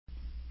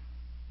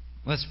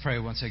Let's pray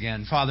once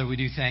again. Father, we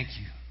do thank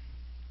you.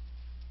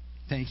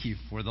 Thank you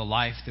for the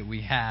life that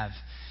we have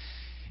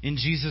in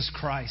Jesus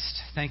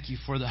Christ. Thank you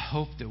for the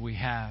hope that we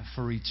have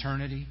for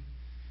eternity.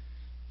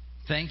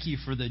 Thank you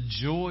for the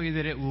joy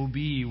that it will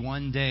be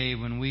one day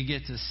when we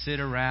get to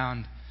sit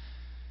around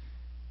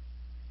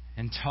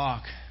and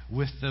talk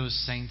with those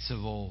saints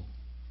of old.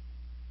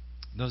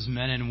 Those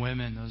men and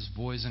women, those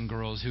boys and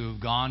girls who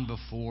have gone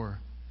before,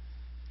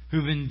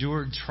 who've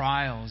endured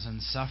trials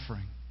and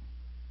suffering,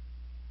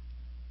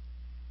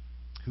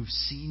 who've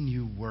seen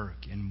you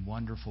work in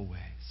wonderful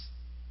ways.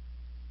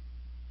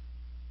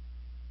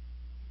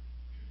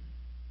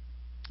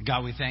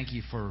 God, we thank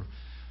you for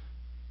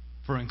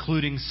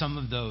including some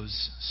of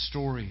those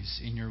stories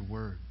in your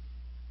word.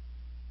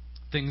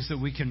 Things that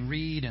we can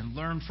read and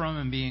learn from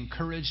and be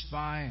encouraged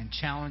by and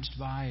challenged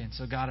by. And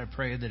so, God, I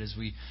pray that as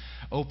we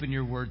open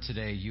your word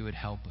today, you would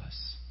help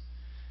us.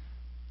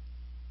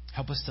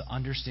 Help us to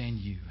understand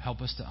you. Help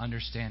us to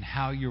understand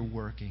how you're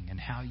working and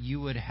how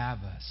you would have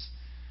us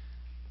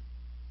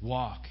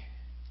walk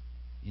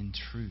in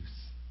truth.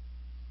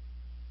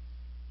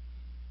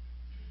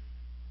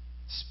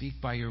 Speak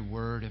by your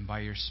word and by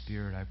your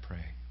spirit, I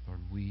pray.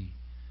 Lord, we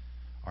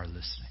are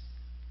listening.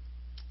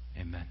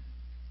 Amen.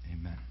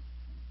 Amen.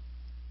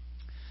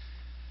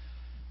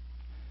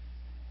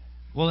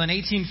 Well, in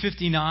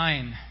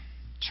 1859,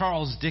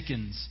 Charles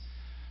Dickens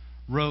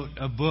wrote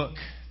a book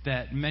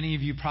that many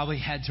of you probably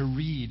had to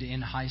read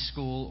in high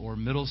school or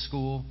middle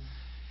school,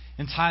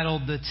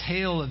 entitled The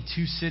Tale of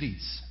Two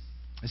Cities.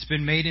 It's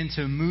been made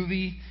into a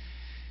movie,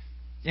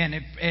 and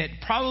it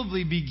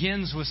probably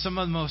begins with some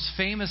of the most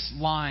famous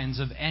lines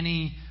of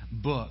any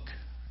book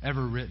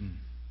ever written.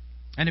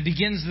 And it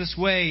begins this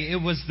way: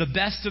 it was the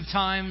best of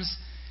times,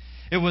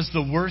 it was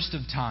the worst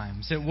of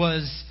times. It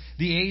was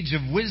the age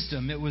of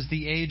wisdom, it was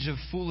the age of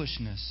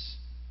foolishness.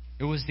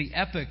 It was the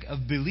epoch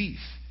of belief,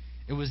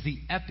 it was the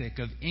epoch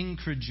of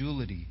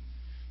incredulity.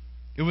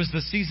 It was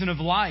the season of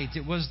light,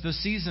 it was the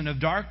season of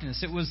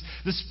darkness. It was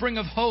the spring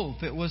of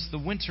hope, it was the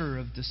winter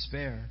of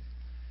despair.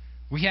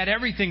 We had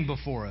everything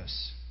before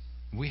us.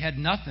 We had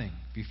nothing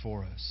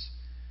before us.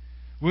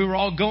 We were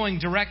all going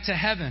direct to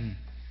heaven.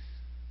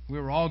 We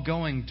were all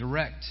going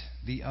direct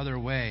the other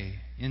way.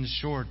 In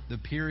short, the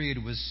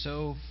period was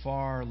so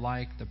far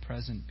like the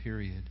present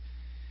period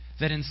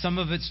that some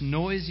of its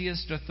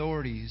noisiest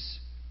authorities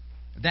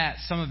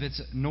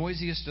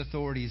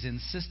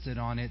insisted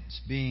on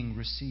its being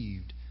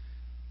received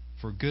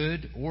for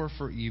good or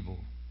for evil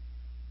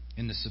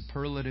in the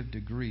superlative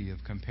degree of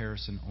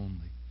comparison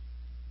only.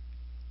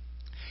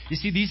 You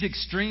see, these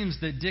extremes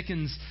that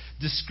Dickens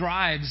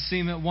describes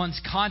seem at once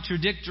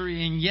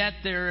contradictory, and yet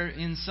they're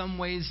in some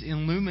ways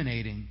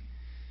illuminating.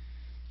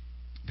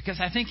 Because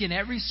I think in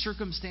every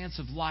circumstance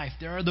of life,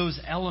 there are those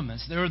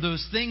elements, there are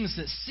those things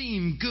that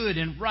seem good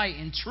and right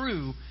and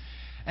true.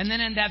 And then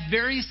at that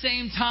very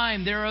same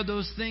time, there are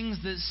those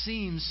things that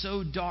seem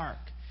so dark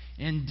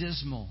and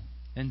dismal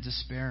and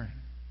despairing.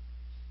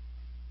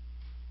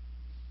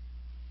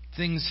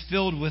 Things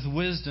filled with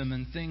wisdom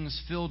and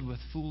things filled with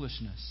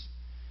foolishness.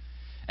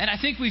 And I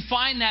think we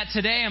find that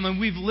today. I mean,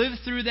 we've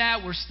lived through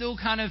that. We're still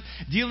kind of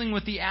dealing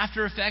with the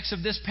after effects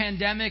of this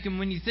pandemic. And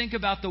when you think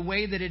about the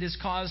way that it has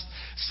caused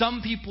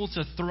some people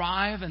to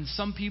thrive and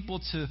some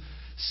people to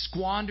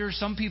squander,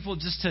 some people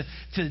just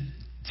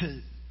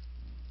to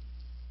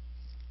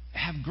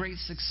have great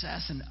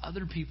success and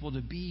other people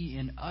to be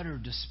in utter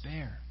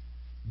despair.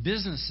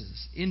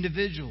 Businesses,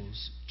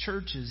 individuals,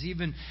 churches,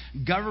 even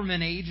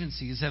government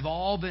agencies have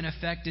all been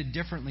affected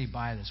differently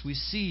by this. We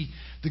see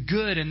the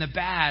good and the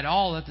bad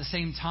all at the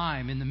same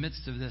time in the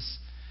midst of this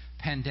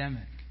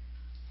pandemic.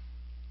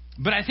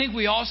 But I think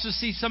we also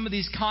see some of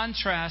these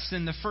contrasts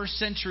in the first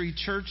century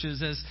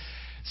churches, as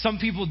some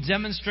people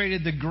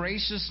demonstrated the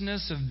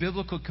graciousness of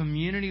biblical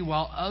community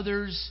while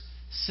others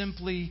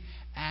simply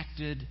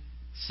acted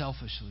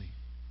selfishly.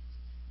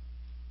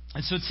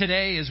 And so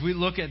today, as we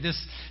look at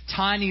this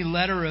tiny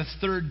letter of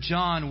 3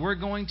 John, we're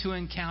going to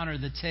encounter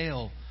the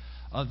tale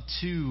of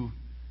two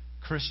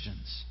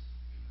Christians.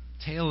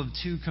 Tale of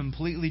two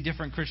completely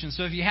different Christians.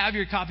 So if you have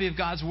your copy of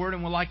God's Word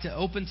and would like to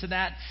open to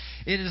that,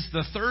 it is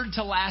the third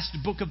to last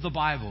book of the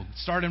Bible.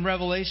 Start in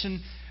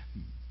Revelation,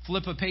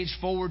 flip a page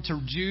forward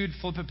to Jude,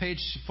 flip a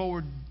page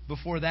forward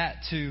before that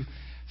to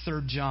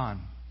 3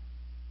 John.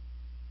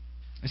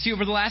 And see,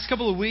 over the last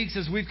couple of weeks,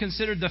 as we've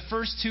considered the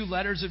first two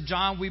letters of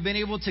John, we've been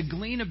able to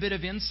glean a bit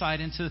of insight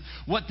into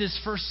what this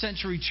first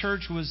century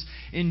church was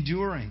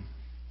enduring.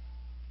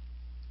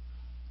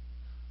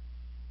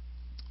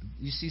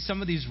 You see,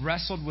 some of these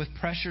wrestled with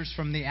pressures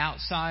from the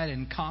outside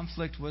and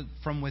conflict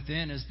from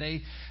within as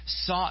they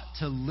sought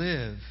to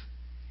live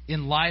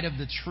in light of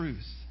the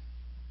truth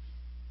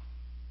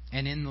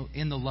and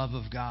in the love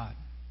of God.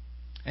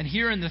 And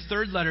here in the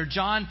third letter,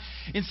 John,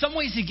 in some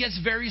ways he gets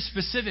very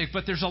specific,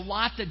 but there's a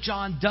lot that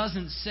John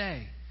doesn't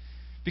say.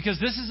 Because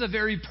this is a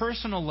very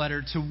personal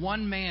letter to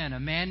one man, a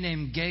man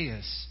named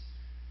Gaius,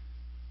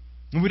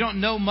 And we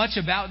don't know much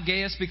about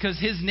Gaius because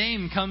his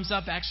name comes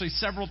up actually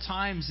several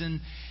times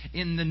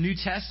in the New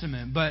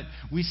Testament. But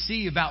we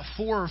see about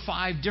 4 or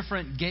 5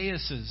 different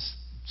Gaiuses.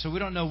 So we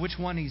don't know which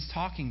one he's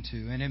talking to.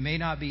 And it may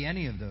not be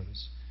any of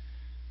those.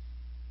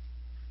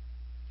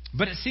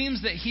 But it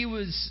seems that he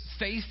was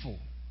faithful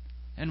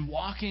and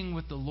walking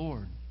with the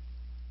Lord.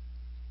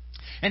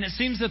 And it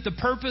seems that the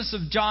purpose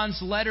of John's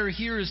letter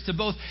here is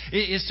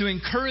to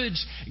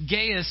encourage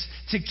Gaius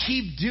to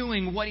keep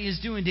doing what he is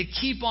doing, to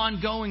keep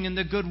on going in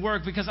the good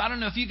work. Because I don't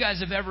know if you guys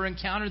have ever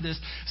encountered this.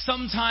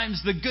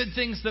 Sometimes the good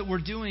things that we're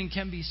doing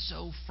can be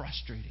so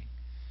frustrating.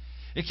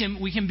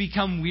 We can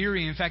become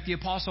weary. In fact, the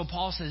Apostle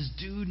Paul says,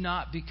 do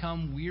not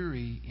become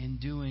weary in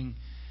doing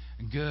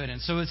good.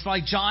 And so it's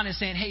like John is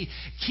saying, hey,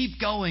 keep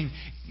going.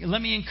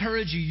 Let me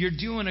encourage you. You're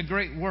doing a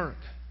great work.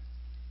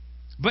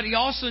 But he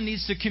also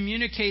needs to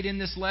communicate in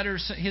this letter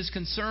his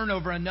concern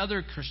over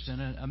another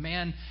Christian, a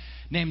man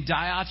named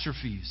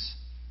Diotrephes.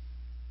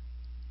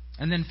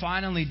 And then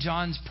finally,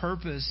 John's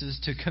purpose is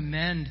to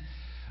commend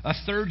a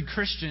third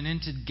Christian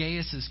into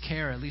Gaius'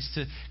 care, at least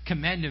to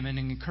commend him and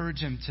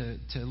encourage him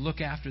to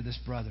look after this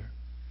brother.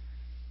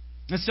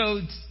 And so,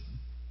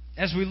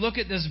 as we look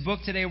at this book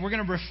today, we're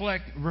going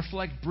to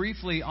reflect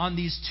briefly on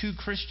these 2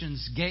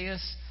 Christians,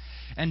 Gaius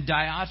and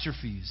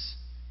Diotrephes,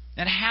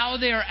 and how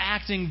they are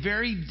acting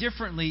very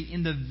differently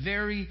in the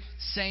very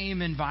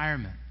same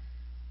environment.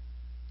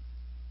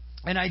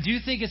 And I do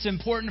think it's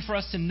important for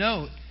us to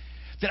note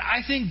that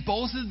I think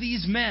both of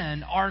these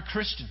men are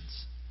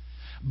Christians.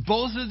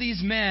 Both of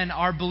these men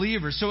are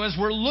believers. So as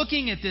we're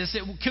looking at this,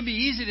 it can be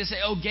easy to say,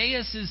 oh,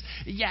 Gaius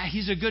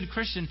he's a good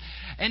Christian.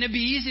 And it'd be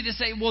easy to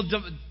say, well,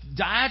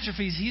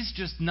 Diotrephes, he's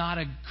just not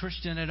a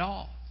Christian at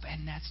all.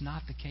 And that's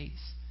not the case.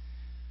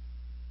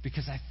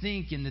 Because I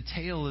think in the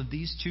tale of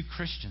these 2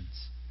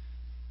 Christians,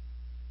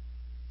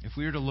 if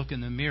we were to look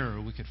in the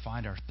mirror, we could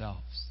find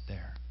ourselves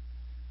there.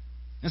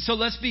 And so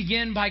let's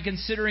begin by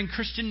considering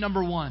Christian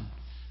number 1,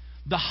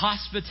 the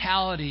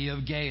hospitality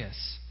of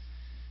Gaius.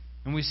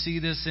 And we see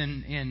this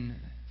in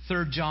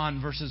 3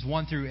 John verses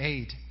 1 through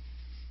 8.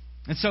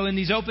 And so in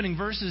these opening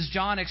verses,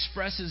 John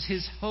expresses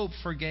his hope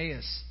for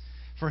Gaius,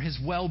 for his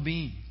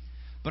well-being,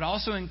 but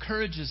also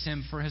encourages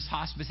him for his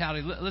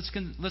hospitality. Let's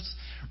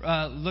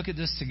look at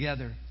this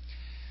together.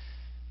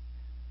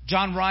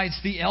 John writes,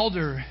 the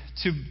elder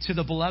to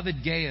the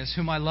beloved Gaius,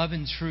 whom I love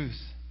in truth.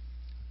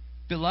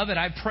 Beloved,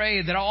 I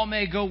pray that all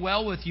may go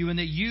well with you and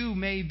that you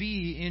may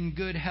be in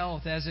good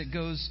health as it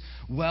goes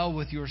well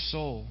with your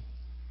soul.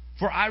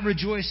 For I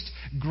rejoiced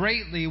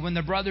greatly when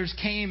the brothers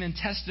came and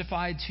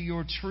testified to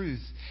your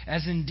truth,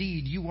 as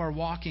indeed you are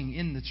walking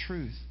in the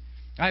truth.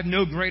 I have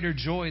no greater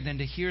joy than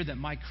to hear that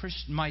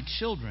my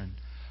children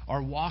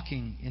are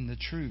walking in the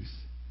truth.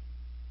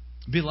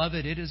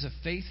 Beloved, it is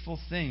a faithful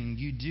thing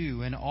you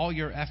do in all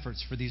your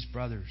efforts for these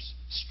brothers,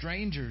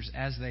 strangers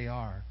as they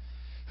are,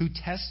 who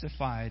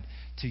testified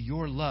to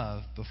your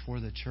love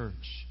before the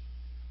church.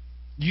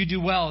 You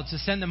do well to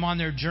send them on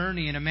their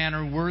journey in a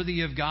manner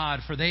worthy of God,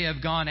 for they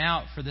have gone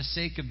out for the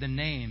sake of the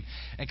name,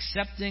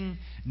 accepting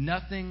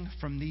nothing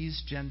from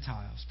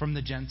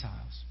the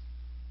Gentiles.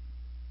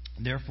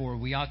 Therefore,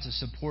 we ought to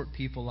support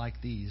people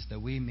like these, that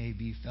we may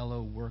be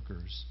fellow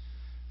workers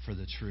for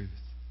the truth.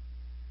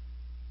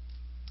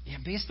 Yeah,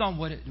 based on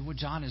what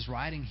John is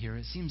writing here,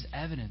 it seems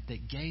evident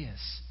that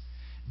Gaius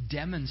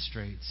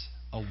demonstrates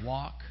a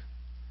walk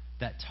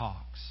that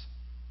talks.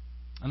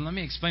 And let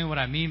me explain what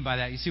I mean by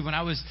that. You see, when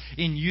I was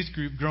in youth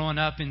group growing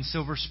up in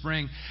Silver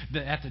Spring,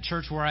 at the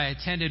church where I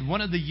attended,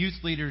 one of the youth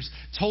leaders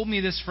told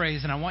me this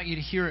phrase, and I want you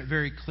to hear it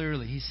very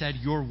clearly. He said,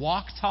 your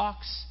walk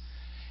talks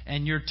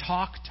and your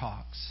talk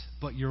talks,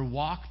 but your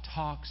walk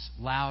talks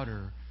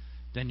louder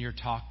than your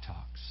talk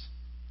talks.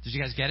 Did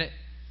you guys get it?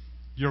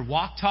 Your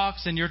walk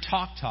talks and your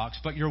talk talks,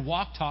 but your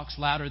walk talks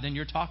louder than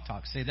your talk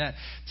talks. Say that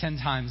 10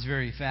 times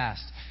very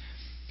fast.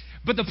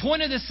 But the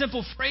point of this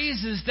simple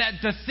phrase is that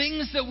the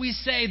things that we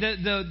say,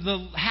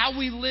 the how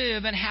we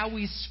live and how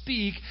we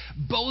speak,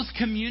 both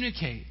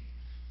communicate.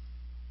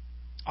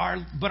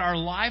 But our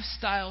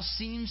lifestyle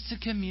seems to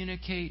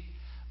communicate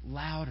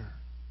louder.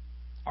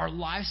 Our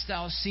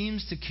lifestyle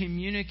seems to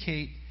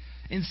communicate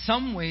in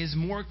some ways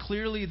more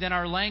clearly than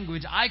our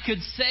language. I could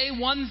say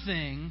one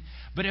thing,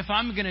 but if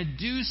I'm going to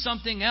do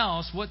something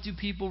else, what do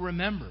people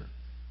remember?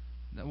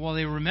 Well,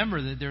 they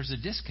remember that there's a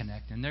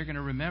disconnect, and they're going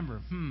to remember,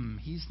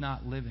 he's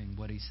not living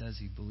what he says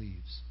he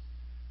believes.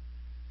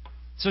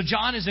 So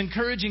John is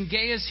encouraging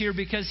Gaius here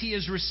because he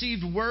has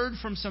received word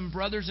from some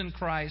brothers in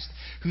Christ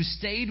who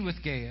stayed with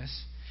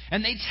Gaius,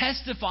 and they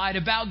testified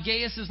about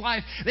Gaius'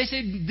 life. They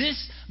said,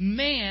 this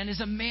man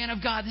is a man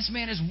of God. This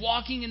man is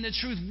walking in the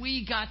truth.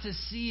 We got to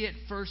see it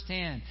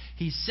firsthand.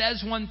 He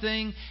says one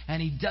thing,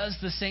 and he does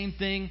the same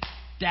thing.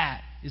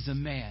 That is a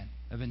man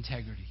of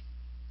integrity.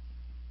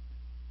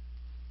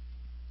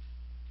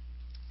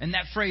 And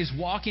that phrase,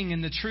 walking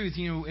in the truth,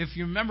 if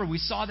you remember, we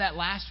saw that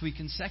last week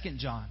in 2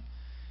 John.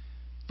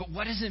 But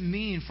what does it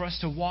mean for us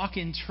to walk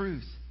in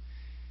truth?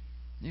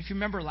 And if you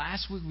remember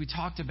last week, we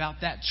talked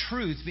about that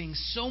truth being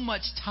so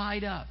much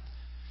tied up,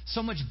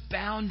 so much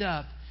bound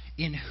up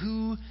in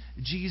who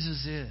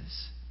Jesus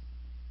is.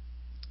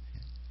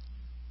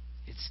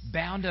 It's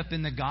bound up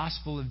in the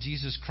gospel of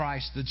Jesus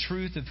Christ, the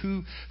truth of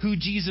who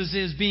Jesus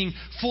is, being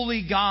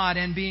fully God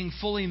and being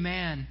fully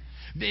man.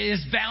 It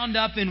is bound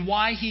up in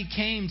why He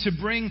came to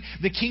bring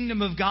the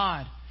kingdom of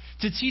God,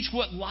 to teach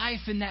what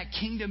life in that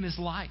kingdom is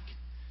like,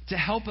 to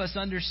help us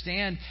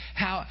understand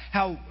how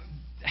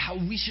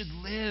we should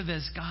live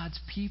as God's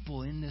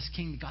people in this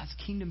kingdom, God's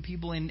kingdom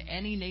people in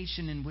any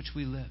nation in which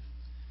we live.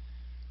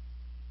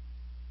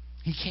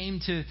 He came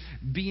to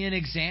be an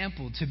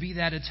example, to be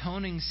that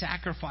atoning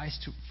sacrifice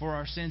for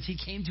our sins. He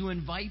came to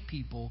invite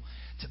people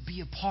to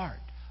be a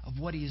part of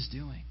what He is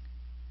doing.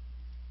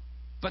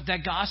 But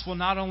that gospel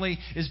not only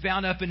is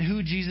bound up in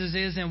who Jesus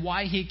is and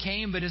why He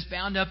came, but is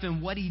bound up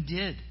in what He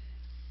did.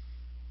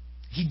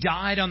 He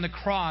died on the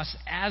cross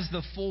as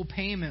the full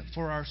payment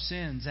for our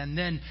sins and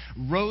then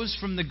rose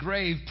from the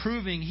grave,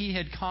 proving He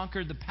had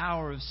conquered the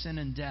power of sin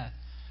and death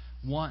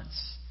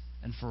once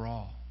and for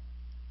all.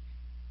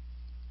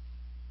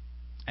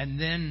 And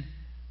then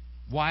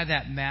why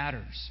that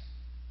matters.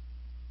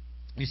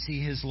 You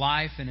see, His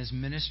life and His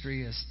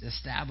ministry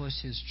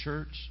established His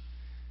church.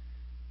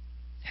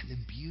 And the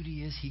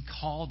beauty is He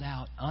called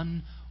out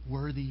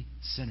unworthy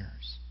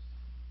sinners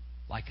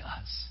like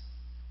us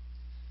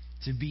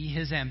to be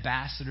His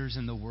ambassadors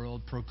in the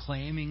world,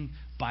 proclaiming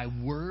by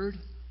word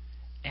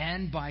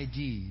and by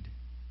deed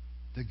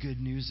the good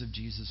news of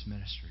Jesus'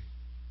 ministry.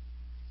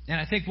 And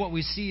I think what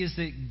we see is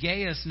that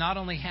Gaius not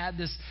only had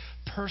this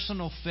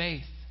personal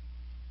faith.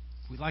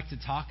 We like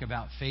to talk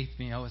about faith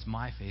being, it's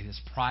my faith,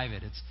 it's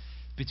private, it's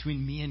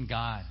between me and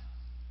God.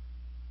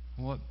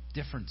 What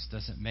difference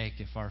does it make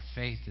if our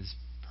faith is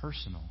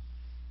personal,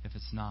 if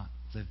it's not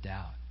lived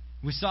out?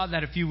 We saw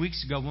that a few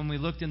weeks ago when we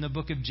looked in the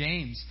book of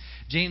James.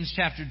 James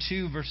chapter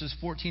 2, verses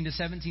 14 to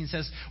 17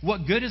 says,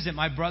 "What good is it,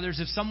 my brothers,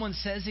 if someone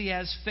says he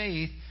has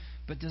faith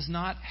but does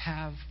not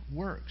have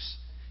works?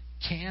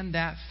 Can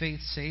that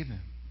faith save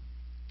him?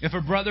 If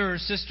a brother or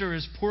sister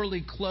is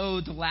poorly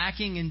clothed,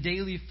 lacking in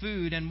daily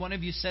food, and one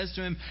of you says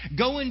to him,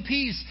 'Go in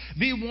peace,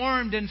 be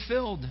warmed and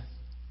filled,'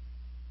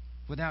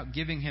 without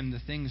giving him the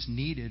things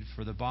needed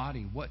for the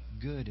body, what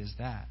good is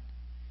that?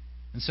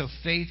 And so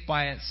faith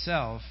by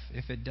itself,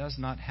 if it does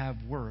not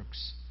have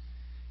works,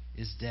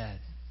 is dead."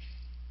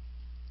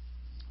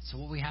 So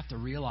what we have to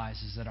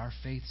realize is that our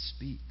faith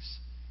speaks.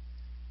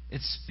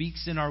 It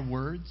speaks in our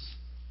words.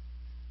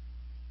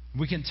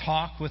 We can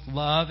talk with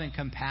love and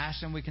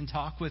compassion. We can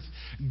talk with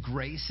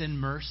grace and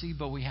mercy,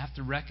 but we have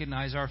to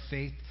recognize our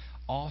faith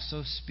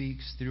also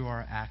speaks through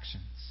our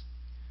actions.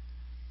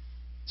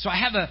 So I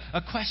have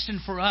a question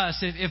for us.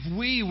 If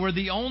we were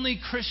the only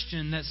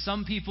Christian that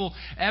some people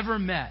ever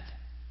met,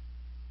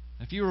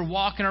 if you were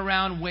walking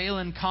around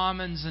Wayland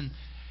Commons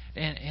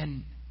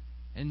and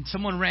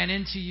someone ran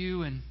into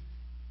you and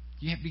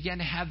you began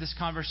to have this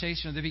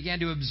conversation, or they began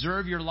to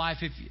observe your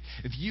life,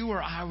 if you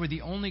or I were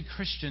the only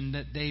Christian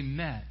that they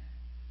met,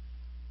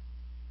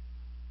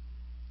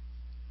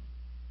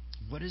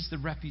 what is the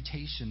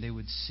reputation they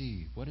would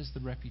see? What is the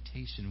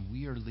reputation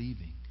we are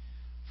leaving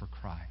for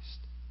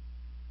Christ?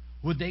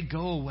 Would they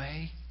go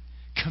away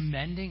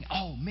commending,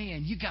 "Oh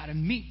man, you got to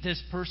meet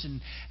this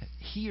person.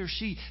 He or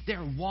she,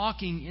 they're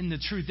walking in the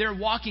truth. They're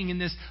walking in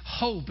this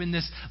hope, in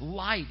this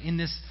light, in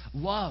this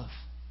love."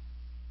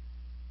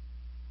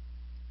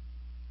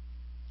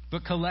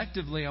 But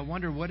collectively, I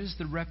wonder, what is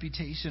the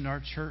reputation our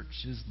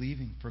church is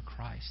leaving for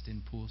Christ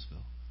in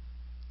Poolesville?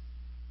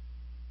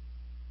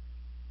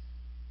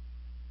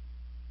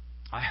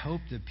 I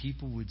hope that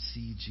people would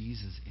see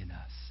Jesus in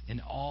us, in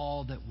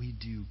all that we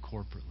do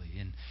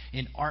corporately,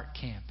 in art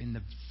camp, in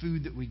the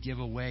food that we give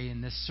away,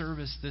 in this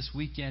service this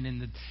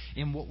weekend,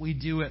 in what we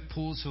do at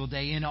Poolesville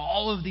Day, in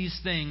all of these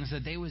things,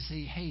 that they would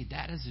say, "Hey,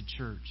 that is a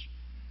church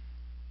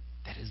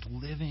that is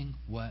living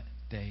what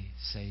they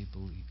say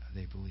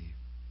they believe."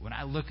 When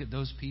I look at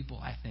those people,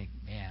 I think,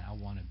 man, I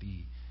want to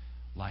be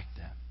like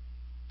them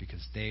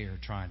because they are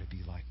trying to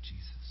be like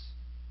Jesus.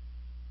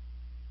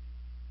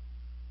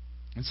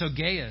 And so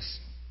Gaius,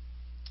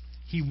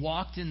 he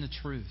walked in the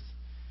truth.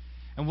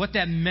 And what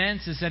that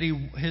meant is that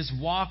his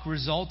walk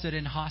resulted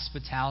in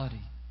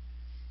hospitality.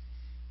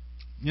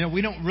 You know,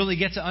 we don't really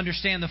get to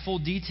understand the full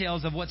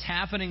details of what's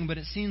happening, but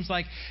it seems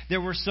like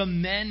there were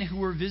some men who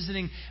were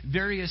visiting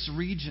various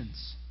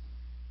regions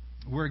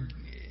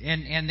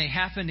and they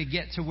happened to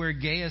get to where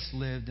Gaius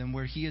lived and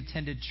where he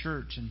attended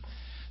church. And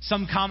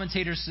some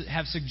commentators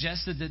have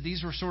suggested that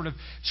these were sort of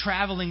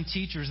traveling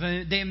teachers.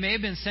 They may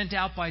have been sent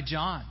out by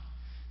John.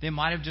 They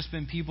might have just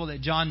been people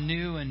that John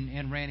knew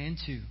and ran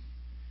into.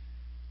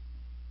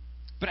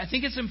 But I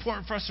think it's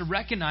important for us to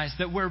recognize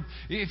that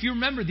if you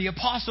remember, the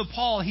Apostle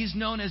Paul, he's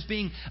known as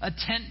being a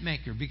tent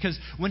maker, because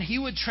when he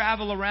would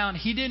travel around,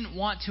 he didn't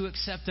want to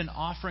accept an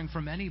offering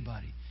from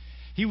anybody.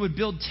 He would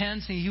build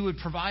tents and he would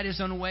provide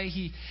his own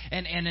way.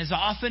 And as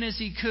often as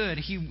he could,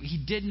 he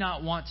did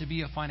not want to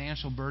be a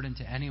financial burden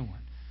to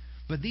anyone.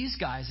 But these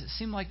guys, it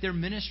seemed like their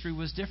ministry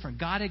was different.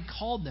 God had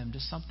called them to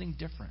something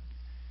different.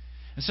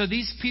 And so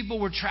these people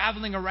were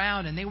traveling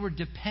around and they were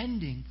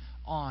depending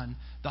on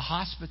the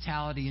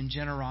hospitality and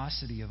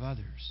generosity of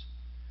others.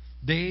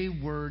 They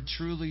were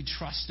truly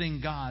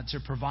trusting God to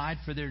provide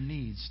for their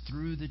needs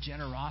through the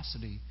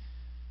generosity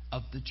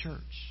of the church,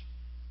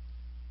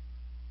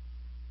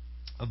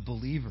 of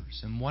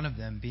believers, and one of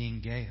them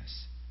being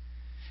Gaius.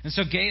 And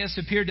so Gaius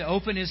appeared to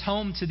open his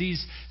home to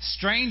these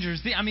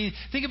strangers. I mean,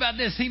 think about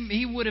this. He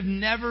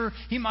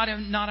might have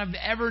not have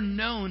ever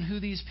known who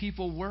these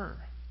people were.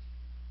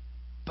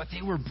 But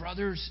they were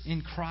brothers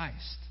in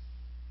Christ.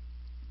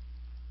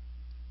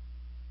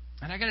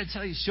 And I got to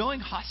tell you, showing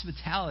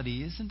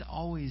hospitality isn't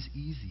always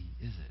easy,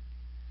 is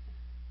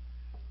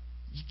it?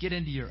 You get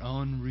into your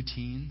own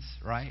routines,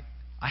 right?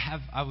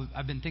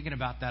 I've been thinking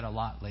about that a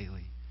lot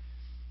lately.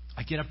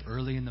 I get up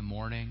early in the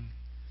morning.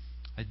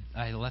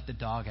 I let the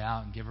dog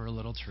out and give her a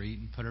little treat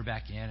and put her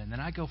back in. And then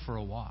I go for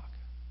a walk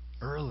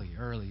early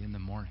in the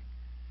morning.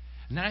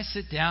 And then I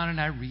sit down and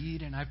I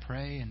read and I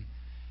pray. And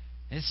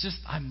it's just,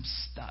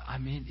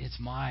 it's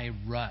my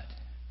rut.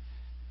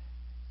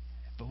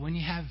 But when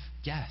you have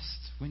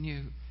guests, when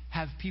you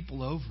have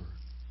people over,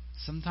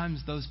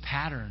 sometimes those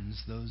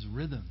patterns, those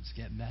rhythms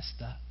get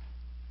messed up.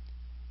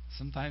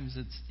 Sometimes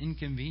it's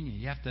inconvenient.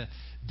 You have to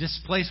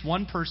displace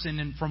one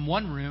person from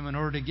one room in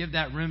order to give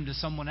that room to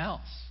someone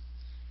else.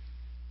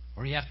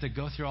 Or you have to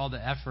go through all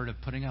the effort of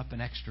putting up an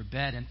extra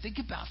bed. And think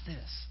about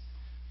this.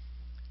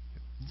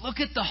 Look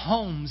at the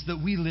homes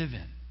that we live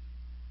in.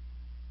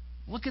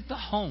 Look at the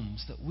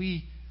homes that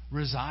we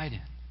reside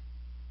in.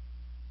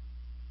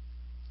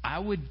 I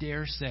would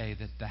dare say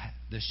that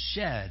the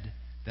shed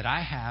that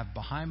I have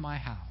behind my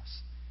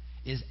house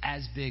is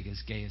as big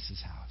as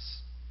Gaius' house.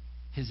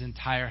 His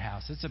entire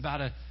house. It's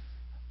about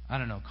I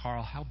don't know,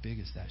 Carl, how big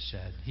is that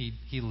shed?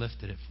 He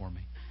lifted it for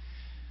me.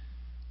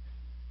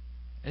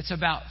 It's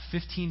about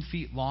 15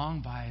 feet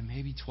long by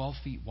maybe 12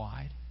 feet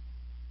wide.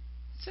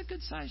 It's a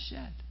good sized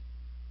shed.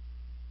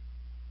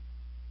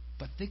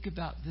 But think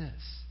about this.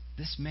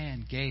 This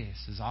man,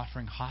 Gaius, is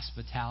offering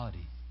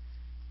hospitality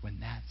when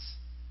that's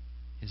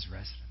his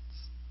residence.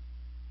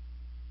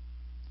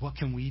 What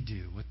can we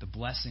do with the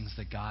blessings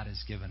that God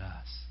has given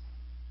us?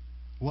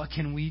 What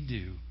can we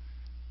do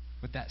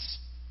with that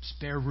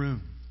spare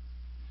room?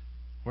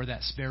 Or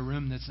that spare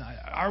room that's not...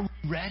 Are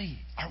we ready?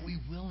 Are we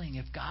willing?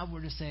 If God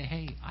were to say,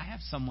 hey, I have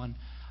someone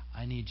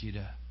I need you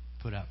to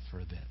put up for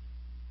a bit.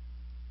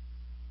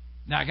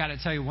 Now, I got to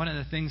tell you, one of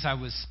the things I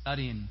was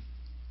studying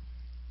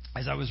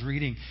as I was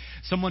reading,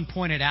 someone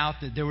pointed out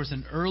that there was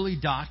an early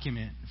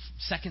document,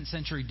 2nd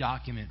century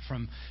document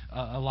from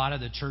a lot of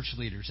the church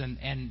leaders.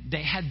 And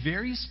they had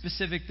very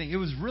specific things. It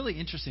was really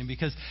interesting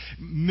because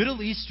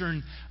Middle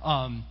Eastern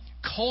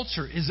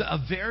culture is a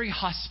very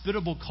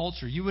hospitable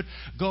culture. You would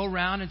go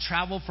around and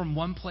travel from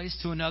one place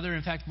to another.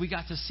 In fact, we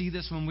got to see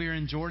this when we were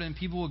in Jordan.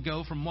 People would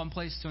go from one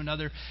place to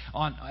another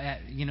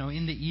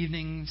in the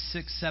evening,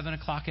 6, 7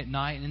 o'clock at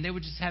night, and they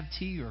would just have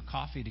tea or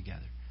coffee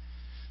together.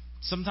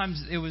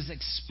 Sometimes it was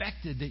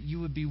expected that you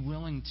would be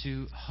willing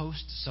to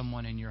host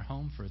someone in your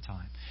home for a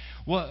time.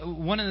 Well,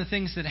 one of the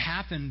things that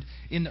happened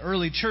in the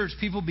early church,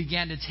 people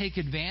began to take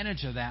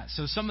advantage of that.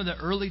 So some of the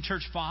early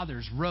church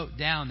fathers wrote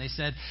down, they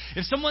said,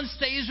 if someone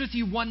stays with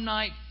you one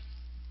night,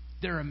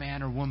 they're a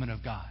man or woman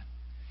of God.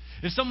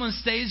 If someone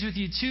stays with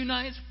you 2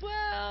 nights,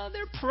 well,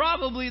 they're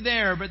probably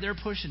there, but they're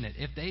pushing it.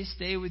 If they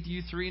stay with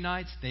you 3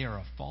 nights, they are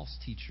a false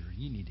teacher.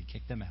 You need to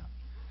kick them out.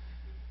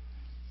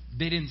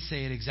 They didn't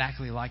say it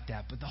exactly like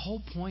that, but the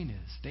whole point is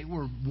they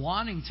were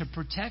wanting to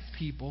protect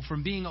people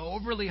from being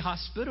overly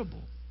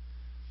hospitable.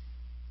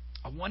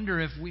 I wonder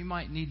if we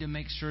might need to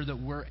make sure that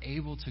we're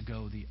able to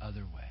go the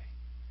other way.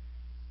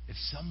 If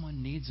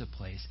someone needs a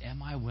place,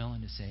 am I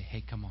willing to say,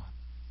 hey, come on.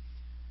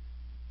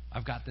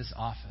 I've got this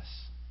office.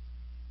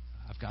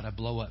 I've got a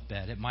blow-up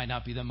bed. It might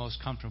not be the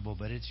most comfortable,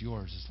 but it's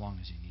yours as long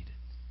as you need it.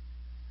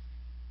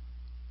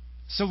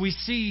 So we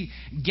see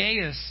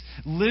Gaius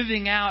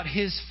living out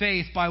his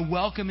faith by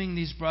welcoming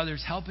these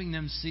brothers, helping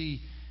them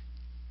see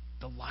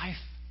the life,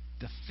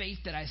 the faith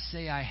that I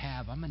say I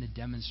have, I'm going to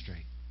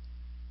demonstrate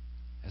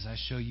as I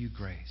show you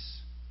grace.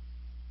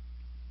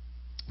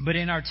 But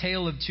in our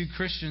tale of 2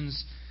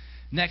 Christians,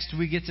 next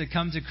we get to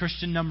come to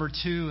Christian number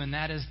 2, and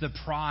that is the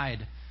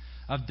pride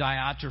of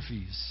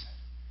Diotrephes.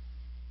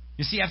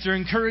 You see, after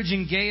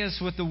encouraging Gaius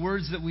with the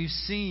words that we've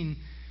seen,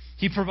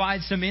 he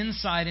provides some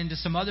insight into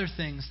some other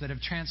things that have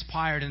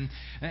transpired.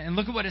 And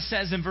look at what it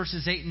says in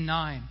verses 8 and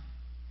 9.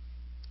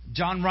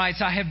 John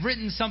writes, I have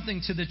written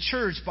something to the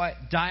church by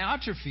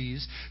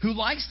Diotrephes, who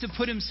likes to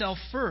put himself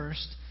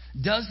first,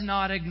 does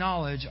not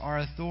acknowledge our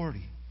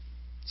authority.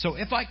 So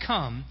if I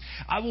come,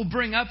 I will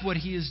bring up what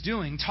he is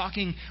doing,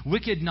 talking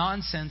wicked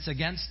nonsense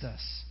against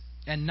us.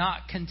 And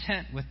not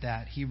content with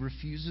that, he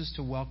refuses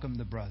to welcome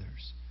the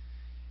brothers.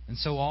 And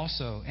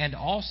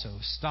also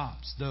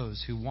stops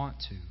those who want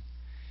to,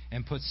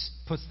 and puts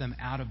them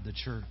out of the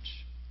church.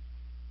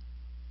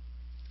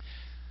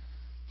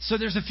 So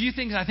there's a few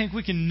things I think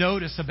we can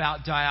notice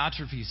about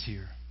Diotrephes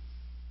here.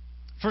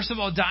 First of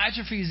all,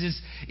 Diotrephes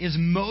is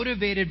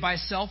motivated by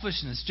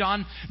selfishness.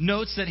 John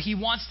notes that he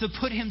wants to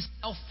put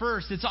himself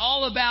first. It's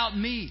all about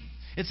me.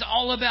 It's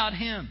all about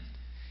him.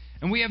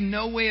 And we have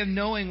no way of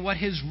knowing what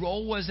his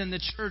role was in the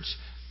church.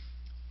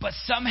 But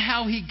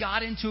somehow he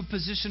got into a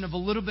position of a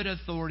little bit of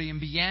authority and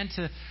began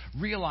to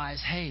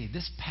realize, hey,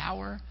 this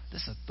power,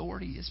 this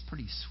authority is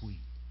pretty sweet.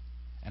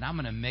 And I'm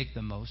going to make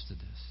the most of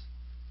this.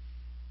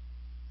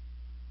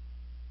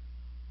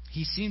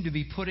 He seemed to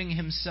be putting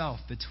himself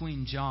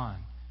between John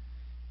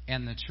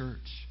and the church.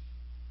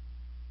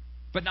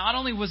 But not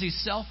only was he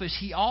selfish,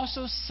 he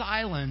also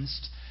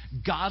silenced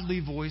godly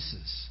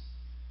voices.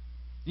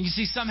 You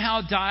see,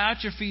 somehow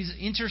Diotrephes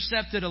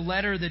intercepted a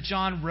letter that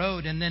John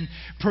wrote and then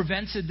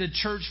prevented the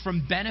church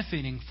from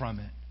benefiting from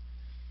it.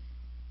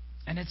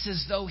 And it's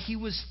as though he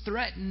was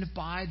threatened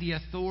by the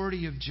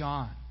authority of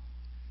John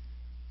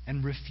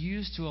and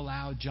refused to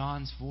allow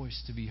John's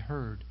voice to be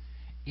heard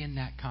in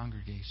that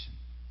congregation.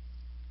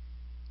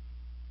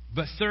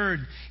 But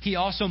third, he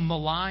also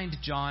maligned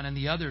John and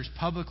the others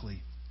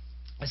publicly,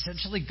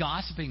 essentially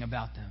gossiping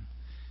about them.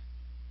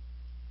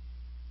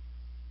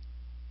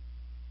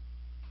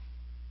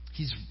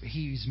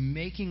 He's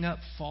making up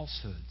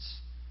falsehoods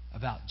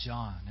about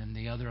John and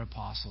the other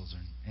apostles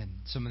and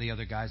some of the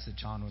other guys that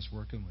John was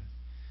working with.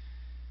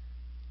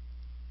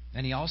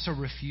 And he also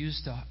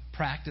refused to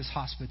practice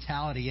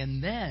hospitality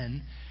and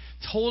then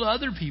told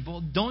other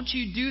people, don't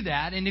you do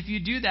that, and if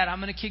you do that, I'm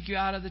going to kick you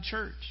out of the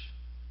church.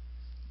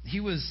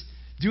 He was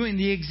doing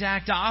the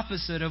exact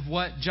opposite of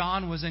what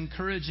John was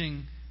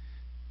encouraging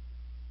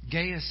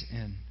Gaius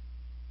in.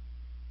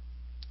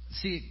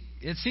 See,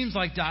 it seems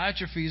like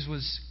Diotrephes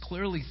was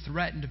clearly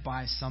threatened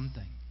by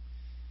something.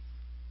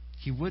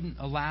 He wouldn't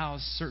allow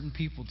certain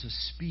people to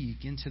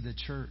speak into the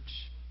church.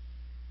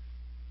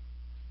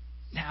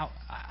 Now,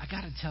 I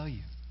got to tell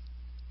you,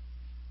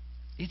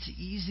 it's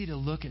easy to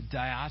look at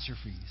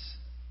Diotrephes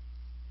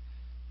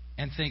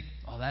and think,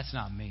 oh, that's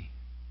not me.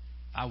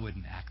 I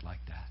wouldn't act like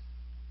that.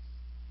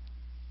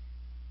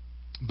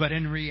 But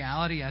in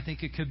reality, I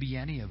think it could be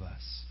any of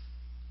us.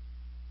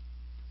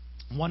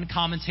 One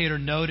commentator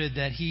noted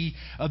that he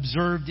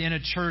observed in a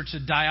church a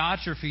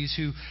Diotrephes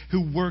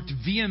who worked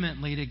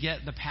vehemently to get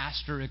the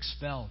pastor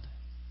expelled.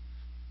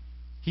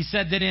 He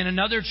said that in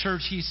another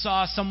church he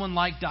saw someone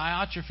like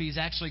Diotrephes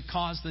actually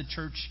cause the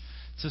church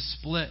to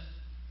split.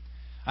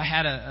 I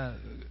had a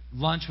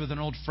lunch with an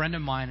old friend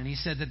of mine, and he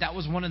said that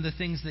was one of the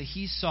things that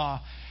he saw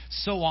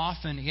so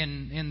often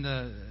in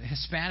the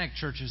Hispanic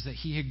churches that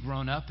he had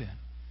grown up in.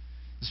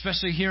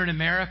 Especially here in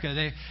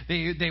America,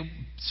 they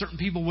certain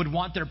people would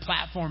want their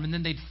platform, and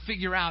then they'd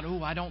figure out,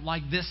 oh, I don't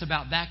like this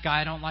about that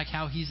guy. I don't like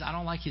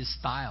his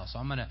style, so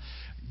I'm going to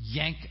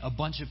yank a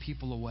bunch of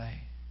people away.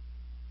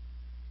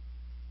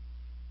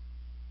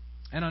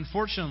 And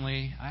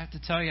unfortunately, I have to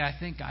tell you, I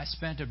think I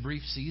spent a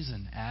brief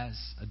season as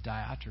a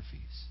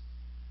Diotrephes.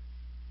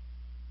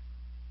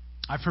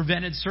 I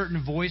prevented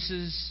certain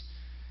voices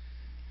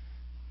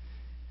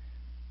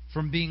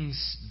from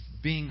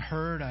being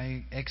heard.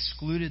 I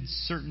excluded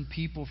certain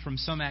people from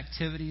some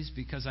activities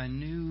because I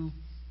knew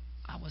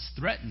I was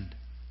threatened.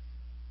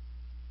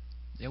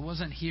 It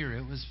wasn't here,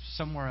 it was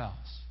somewhere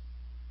else.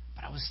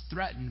 But I was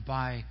threatened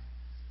by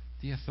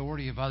the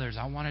authority of others.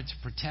 I wanted to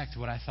protect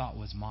what I thought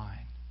was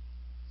mine.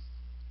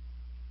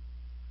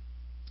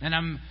 And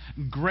I'm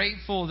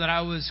grateful that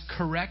I was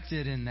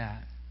corrected in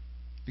that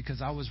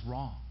because I was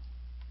wrong.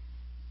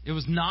 It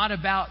was not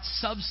about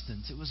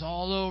substance. It was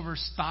all over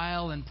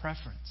style and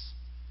preference.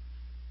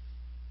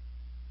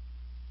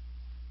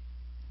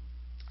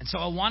 And so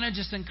I want to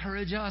just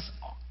encourage us,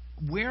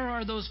 where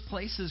are those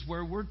places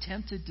where we're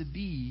tempted to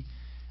be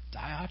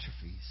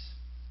Diotrephes?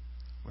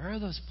 Where are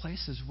those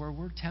places where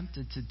we're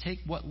tempted to take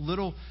what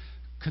little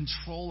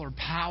control or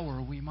power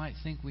we might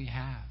think we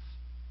have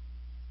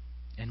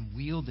and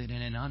wield it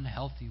in an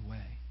unhealthy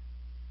way?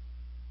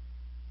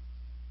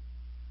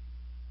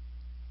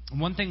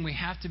 One thing we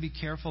have to be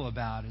careful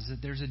about is that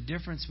there's a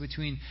difference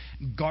between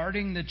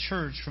guarding the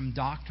church from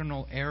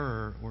doctrinal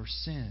error or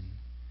sin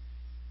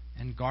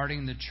and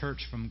guarding the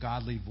church from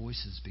godly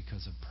voices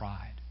because of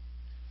pride.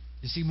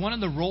 You see, one of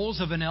the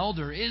roles of an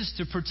elder is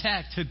to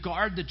protect, to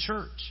guard the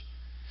church.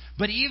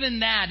 But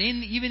even that,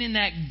 even in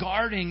that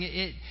guarding,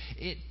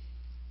 it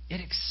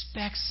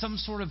expects some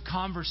sort of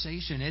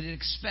conversation. It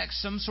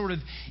expects some sort of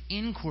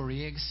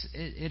inquiry.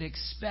 It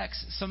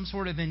expects some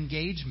sort of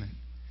engagement.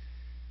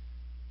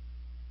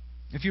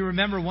 If you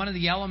remember, one of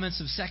the elements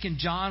of 2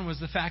 John was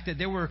the fact that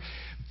there were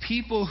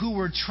people who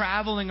were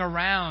traveling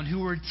around who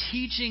were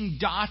teaching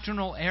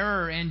doctrinal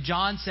error, and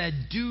John said,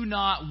 do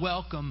not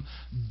welcome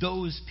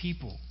those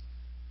people,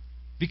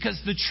 because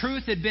the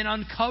truth had been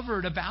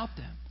uncovered about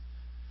them.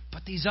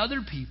 But these other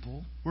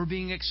people were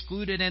being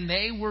excluded, and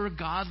they were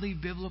godly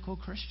biblical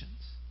Christians.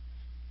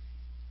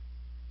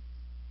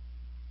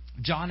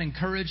 John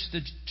encouraged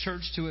the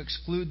church to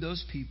exclude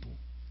those people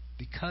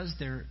because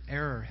their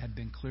error had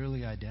been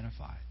clearly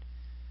identified.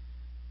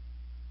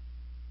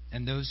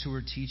 And those who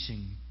were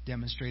teaching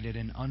demonstrated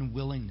an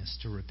unwillingness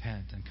to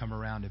repent and come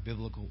around to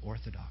biblical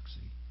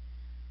orthodoxy.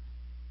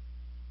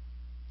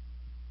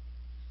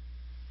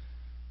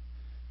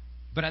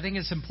 But I think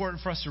it's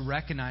important for us to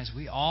recognize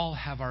we all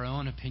have our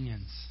own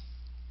opinions.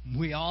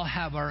 We all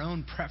have our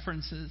own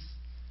preferences.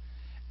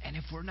 And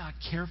if we're not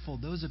careful,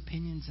 those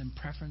opinions and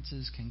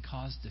preferences can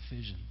cause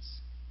divisions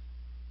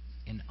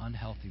in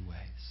unhealthy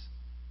ways.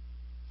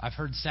 I've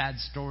heard sad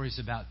stories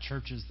about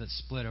churches that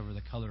split over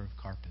the color of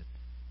carpet,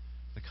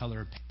 the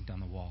color of paint on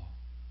the wall.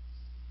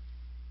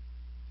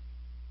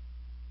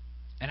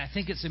 And I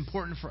think it's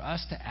important for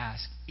us to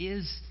ask,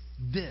 is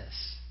this,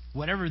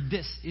 whatever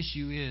this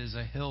issue is,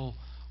 a hill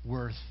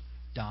worth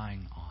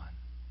dying on?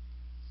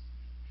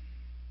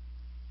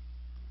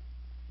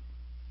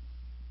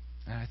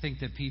 And I think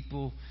that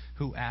people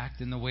who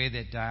act in the way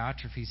that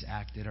Diotrephes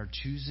acted are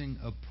choosing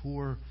a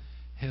poor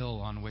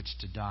hill on which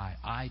to die.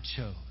 I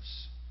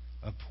chose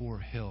a poor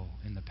hill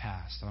in the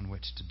past on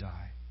which to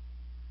die.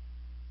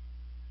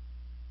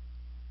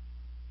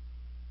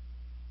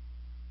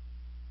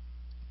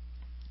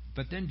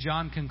 But then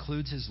John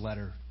concludes his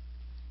letter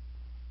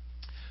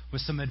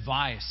with some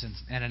advice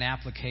and an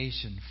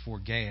application for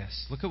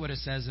Gaius. Look at what it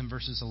says in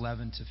verses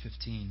 11 to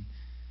 15.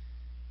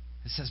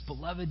 It says,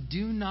 "Beloved,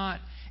 do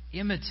not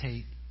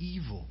imitate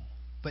evil,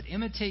 but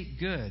imitate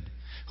good.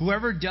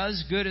 Whoever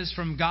does good is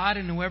from God,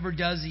 and whoever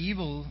does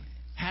evil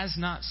has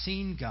not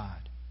seen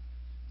God."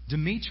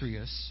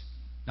 Demetrius,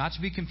 not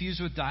to be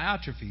confused with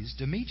Diotrephes,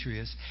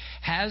 Demetrius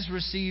has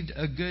received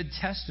a good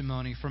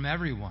testimony from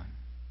everyone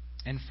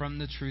and from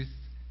the truth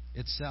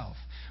itself.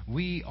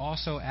 We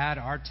also add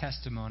our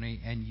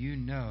testimony, and you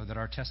know that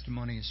our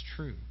testimony is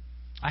true.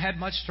 I had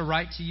much to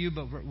write to you,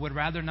 but would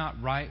rather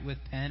not write with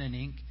pen and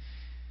ink.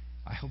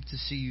 I hope to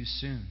see you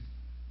soon,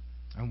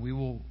 and we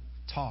will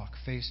talk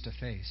face to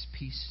face.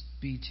 Peace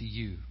be to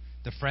you.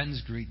 The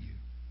friends greet you,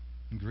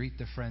 and greet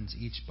the friends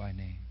each by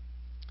name.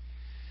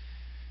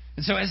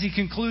 And so as he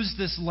concludes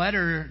this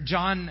letter,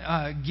 John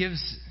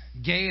gives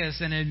Gaius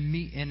an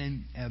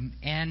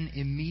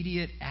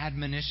immediate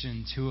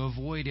admonition to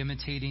avoid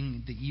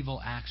imitating the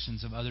evil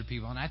actions of other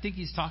people. And I think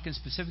he's talking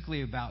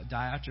specifically about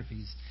Diotrephes.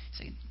 He's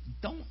saying,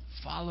 don't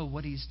follow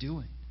what he's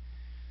doing.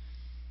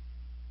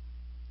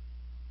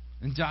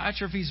 And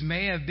Diotrephes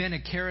may have been a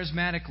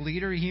charismatic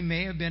leader. He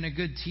may have been a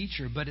good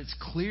teacher, but it's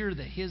clear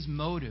that his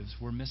motives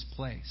were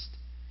misplaced.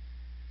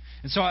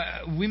 And so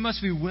we must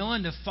be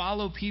willing to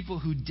follow people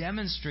who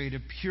demonstrate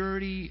a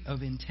purity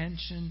of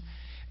intention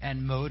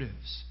and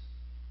motives.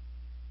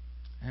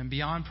 And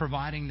beyond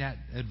providing that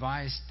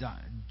advice,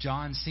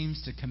 John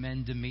seems to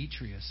commend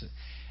Demetrius.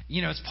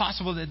 You know, it's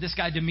possible that this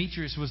guy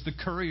Demetrius was the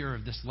courier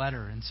of this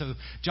letter. And so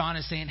John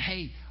is saying,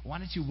 hey, why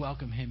don't you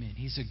welcome him in?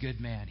 He's a good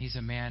man. He's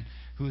a man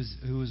who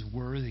is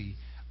worthy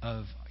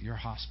of your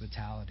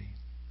hospitality.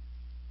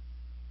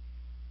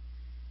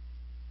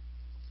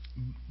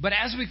 But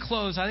as we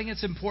close, I think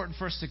it's important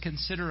for us to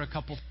consider a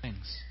couple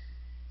things.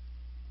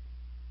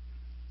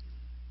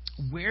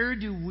 Where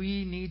do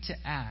we need to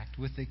act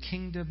with the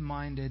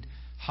kingdom-minded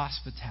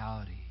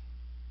hospitality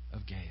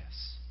of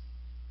Gaius?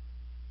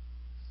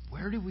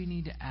 Where do we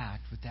need to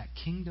act with that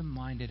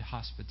kingdom-minded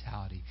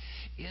hospitality?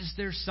 Is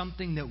there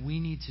something that we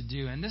need to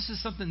do? And this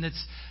is something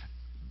that's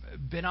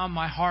been on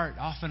my heart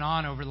off and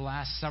on over the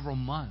last several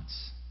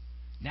months.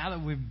 Now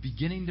that we're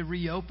beginning to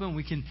reopen,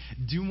 we can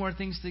do more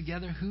things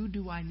together. Who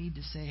do I need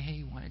to say,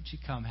 hey, why don't you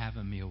come have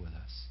a meal with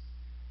us?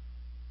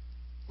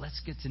 Let's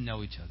get to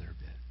know each other a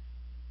bit.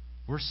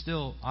 We're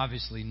still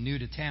obviously new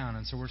to town,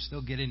 and so we're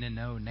still getting to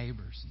know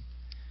neighbors.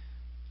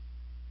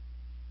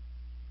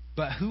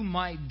 But who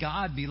might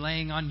God be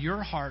laying on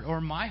your heart or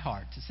my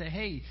heart to say,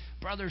 hey,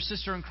 brother,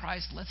 sister in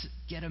Christ, let's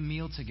get a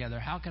meal together.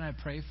 How can I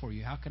pray for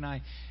you? How can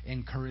I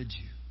encourage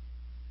you?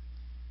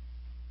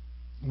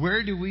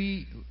 Where do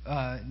we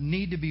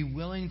need to be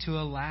willing to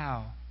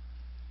allow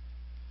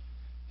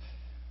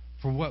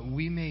for what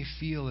we may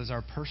feel is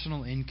our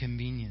personal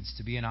inconvenience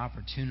to be an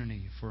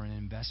opportunity for an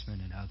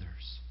investment in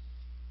others?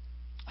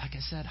 Like I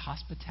said,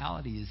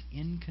 hospitality is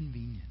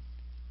inconvenient.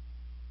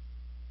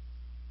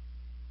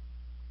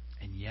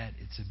 And yet,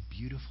 it's a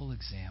beautiful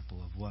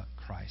example of what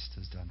Christ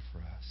has done for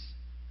us.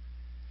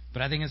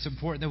 But I think it's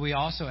important that we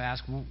also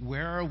ask,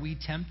 where are we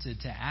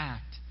tempted to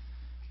act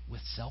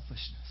with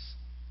selfishness?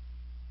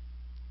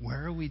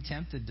 Where are we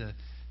tempted to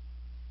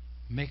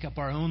make up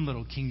our own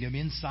little kingdom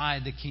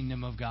inside the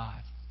kingdom of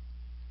God?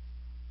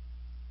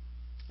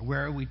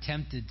 Where are we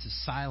tempted to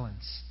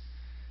silence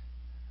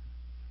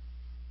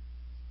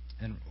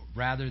and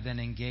rather than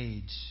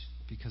engage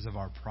because of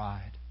our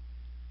pride?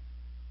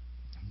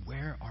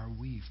 Where are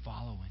we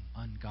following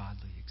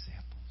ungodly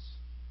examples?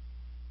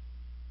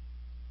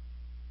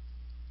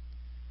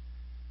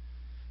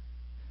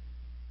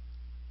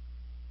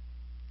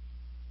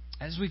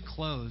 As we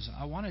close,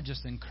 I want to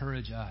just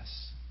encourage us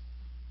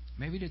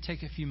maybe to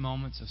take a few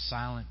moments of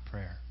silent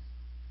prayer.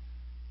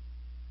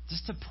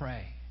 Just to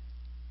pray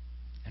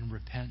and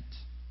repent.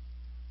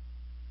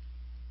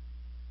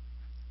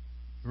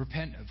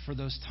 Repent for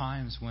those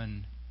times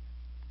when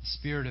the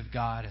Spirit of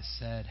God has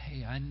said,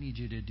 hey, I need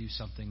you to do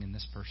something in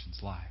this person's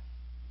life.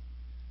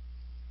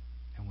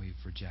 And we've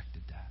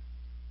rejected that.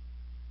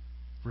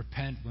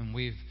 Repent when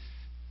we've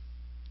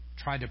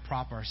tried to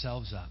prop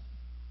ourselves up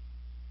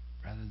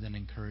rather than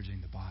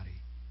encouraging the body.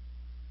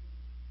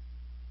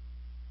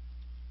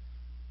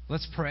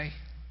 Let's pray,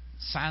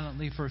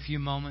 silently for a few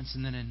moments,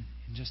 and then in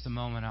just a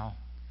moment I'll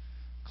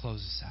close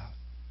this out.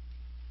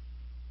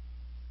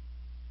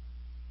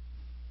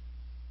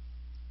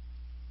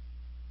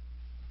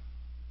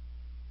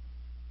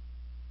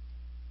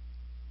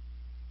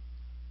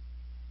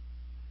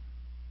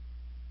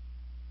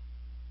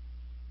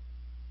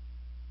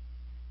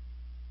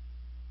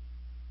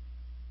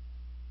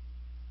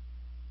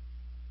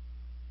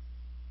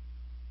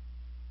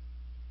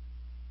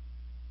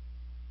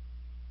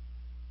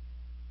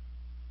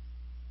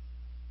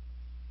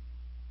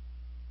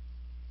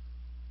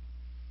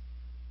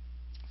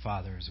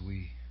 Father, as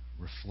we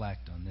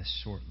reflect on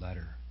this short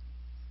letter,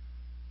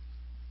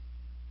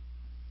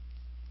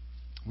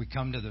 we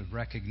come to the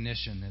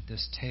recognition that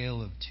this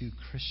tale of two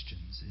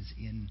Christians is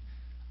in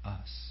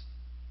us.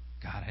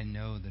 God, I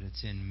know that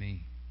it's in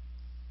me.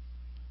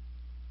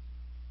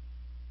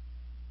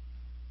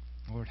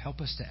 Lord,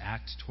 help us to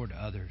act toward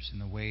others in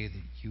the way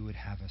that you would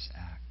have us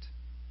act.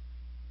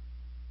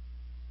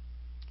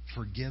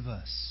 Forgive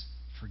us.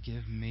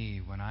 Forgive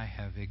me when I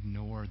have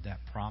ignored that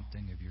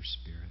prompting of your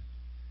Spirit.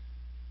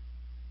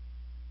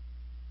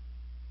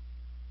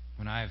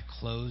 When I have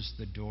closed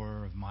the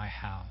door of my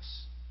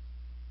house,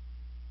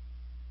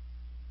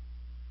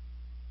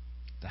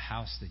 the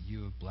house that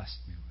you have blessed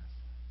me with.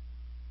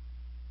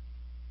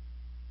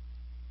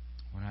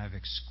 When I have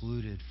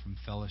excluded from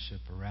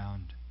fellowship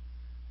around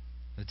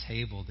the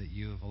table that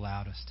you have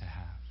allowed us to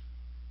have.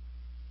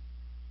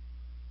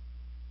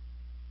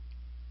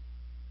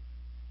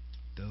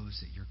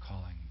 Those that you're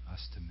calling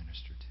us to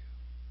minister to.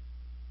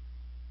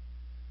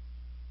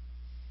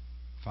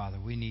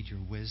 Father, we need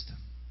your wisdom.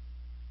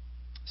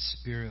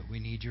 Spirit, we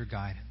need your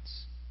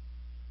guidance.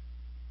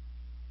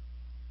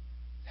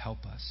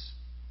 Help us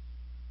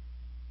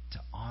to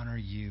honor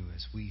you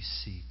as we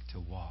seek to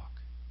walk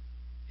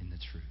in the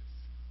truth.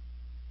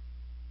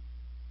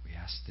 We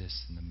ask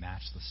this in the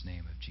matchless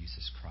name of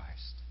Jesus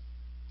Christ.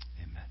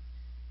 Amen.